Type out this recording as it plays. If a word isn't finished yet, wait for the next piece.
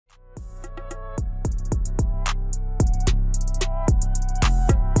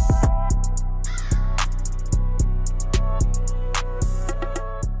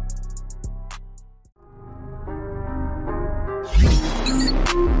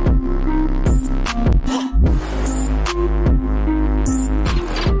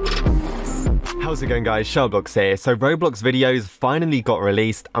How's it going, guys? SharkBlox here. So Roblox videos finally got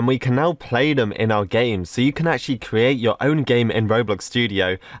released and we can now play them in our games. So you can actually create your own game in Roblox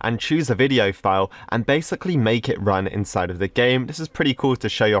Studio and choose a video file and basically make it run inside of the game. This is pretty cool to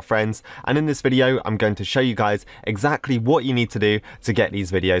show your friends, and in this video I'm going to show you guys exactly what you need to do to get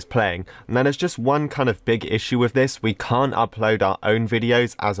these videos playing. Now there's just one kind of big issue with this. We can't upload our own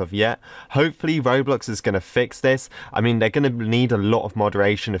videos as of yet. Hopefully Roblox is going to fix this. I mean, they're going to need a lot of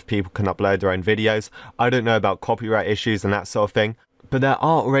moderation if people can upload their own videos. I don't know about copyright issues and that sort of thing, but there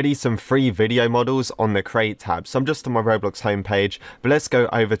are already some free video models on the Create tab. So I'm just on my Roblox homepage, but let's go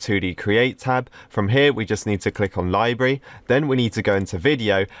over to the Create tab. From here, we just need to click on Library. Then we need to go into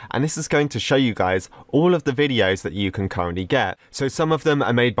Video, and this is going to show you guys all of the videos that you can currently get. So some of them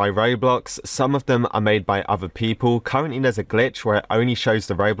are made by Roblox, some of them are made by other people. Currently, there's a glitch where it only shows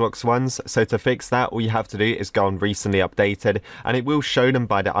the Roblox ones. So to fix that, all you have to do is go on Recently Updated, and it will show them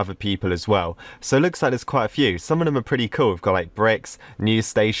by the other people as well. So it looks like there's quite a few. Some of them are pretty cool. We've got like bricks, news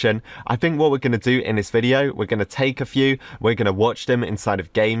station. I think what we're going to do in this video, we're going to take a few, we're going to watch them inside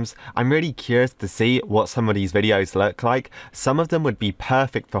of games. I'm really curious to see what some of these videos look like. Some of them would be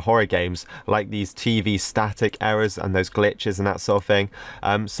perfect for horror games, like these TV static errors and those glitches and that sort of thing.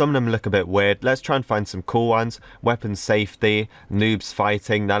 Some of them look a bit weird. Let's try and find some cool ones. Weapon safety, noobs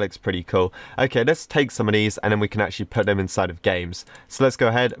fighting, that looks pretty cool. Okay, let's take some of these and then we can actually put them inside of games. So let's go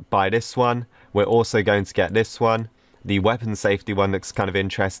ahead, buy this one. We're also going to get this one. The weapon safety one looks kind of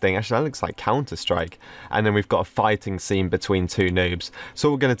interesting. Actually, that looks like Counter-Strike. And then we've got a fighting scene between two noobs. So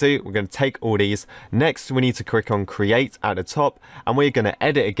what we're going to do, we're going to take all these. Next, we need to click on Create at the top, and we're going to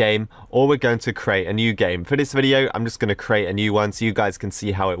edit a game, or we're going to create a new game. For this video, I'm just going to create a new one so you guys can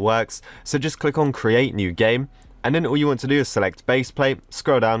see how it works. So just click on Create New Game. And then all you want to do is select base plate,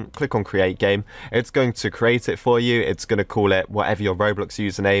 scroll down, click on create game. It's going to create it for you. It's going to call it whatever your Roblox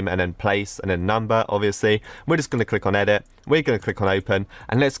username and then place and then number, obviously. We're just going to click on edit. We're going to click on open,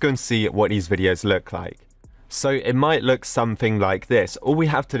 and let's go and see what these videos look like. So it might look something like this. All we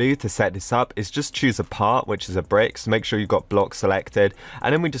have to do to set this up is just choose a part, which is a brick. So make sure you've got block selected.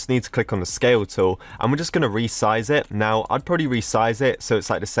 And then we just need to click on the scale tool, and we're just going to resize it. Now, I'd probably resize it so it's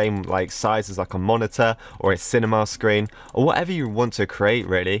like the same like size as like a monitor or a cinema screen or whatever you want to create,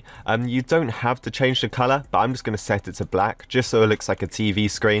 really. You don't have to change the color, but I'm just going to set it to black just so it looks like a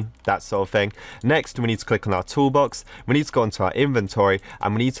TV screen, that sort of thing. Next, we need to click on our toolbox. We need to go into our inventory,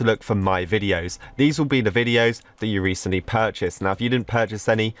 and we need to look for My Videos. These will be the videos that you recently purchased. Now, if you didn't purchase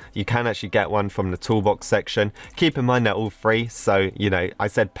any, you can actually get one from the toolbox section. Keep in mind they're all free, so you know, I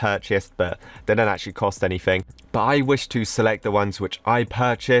said purchased, but they don't actually cost anything. But I wish to select the ones which I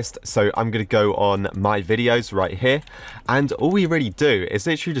purchased, so I'm going to go on My Videos right here, and all we really do is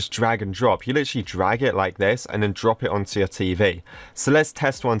literally just drag and drop. You literally drag it like this and then drop it onto your TV. So let's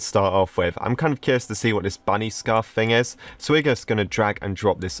test one to start off with. I'm kind of curious to see what this bunny scarf thing is, so we're just going to drag and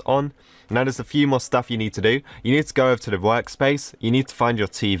drop this on. Now there's a few more stuff you need to do. You need to go over to the workspace, you need to find your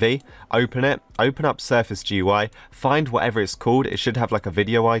TV, open it, open up Surface GUI, find whatever it's called. It should have like a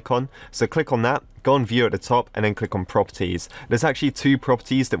video icon, so click on that, go on view at the top, and then click on properties. There's actually two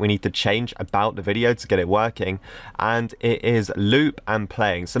properties that we need to change about the video to get it working, and it is loop and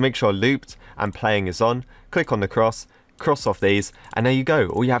playing. So make sure looped and playing is on, click on the cross off these, and there you go.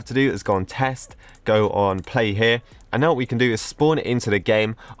 All you have to do is go on test, go on play here, and now what we can do is spawn it into the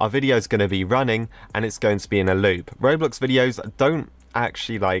game. Our video is going to be running and it's going to be in a loop. Roblox videos don't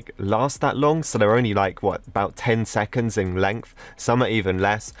actually like last that long, so they're only like what, about 10 seconds in length. Some are even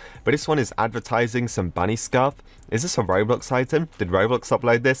less, but this one is advertising some bunny scarf. Is this a Roblox item? Did Roblox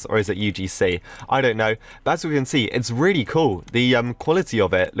upload this, or is it UGC? I don't know, but as we can see, it's really cool. The quality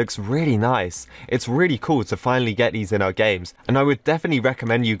of it looks really nice. It's really cool to finally get these in our games, and I would definitely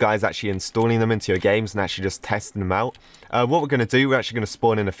recommend you guys actually installing them into your games and actually just testing them out. What we're going to do, we're actually going to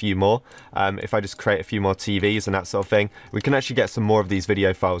spawn in a few more. If I just create a few more TVs and that sort of thing, we can actually get some more of these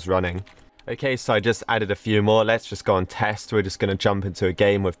video files running. Okay, so I just added a few more. Let's just go on test. We're just going to jump into a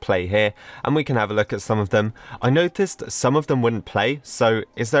game with play here, and we can have a look at some of them. I noticed some of them wouldn't play, so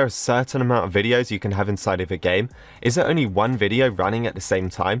is there a certain amount of videos you can have inside of a game? Is there only one video running at the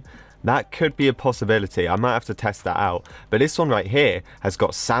same time? That could be a possibility. I might have to test that out. But this one right here has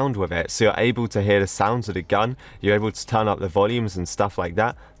got sound with it, so you're able to hear the sounds of the gun. You're able to turn up the volumes and stuff like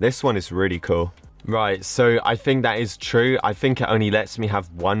that. This one is really cool. Right, so I think that is true. I think it only lets me have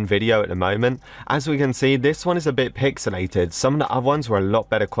one video at the moment. As we can see, this one is a bit pixelated. Some of the other ones were a lot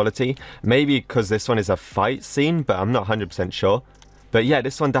better quality. Maybe because this one is a fight scene, but I'm not 100% sure. But yeah,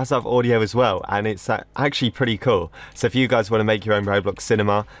 this one does have audio as well, and it's actually pretty cool. So if you guys want to make your own Roblox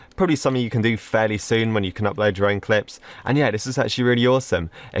cinema, probably something you can do fairly soon when you can upload your own clips. And yeah, this is actually really awesome.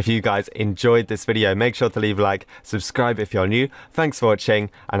 If you guys enjoyed this video, make sure to leave a like, subscribe if you're new. Thanks for watching,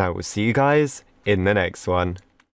 and I will see you guys in the next one.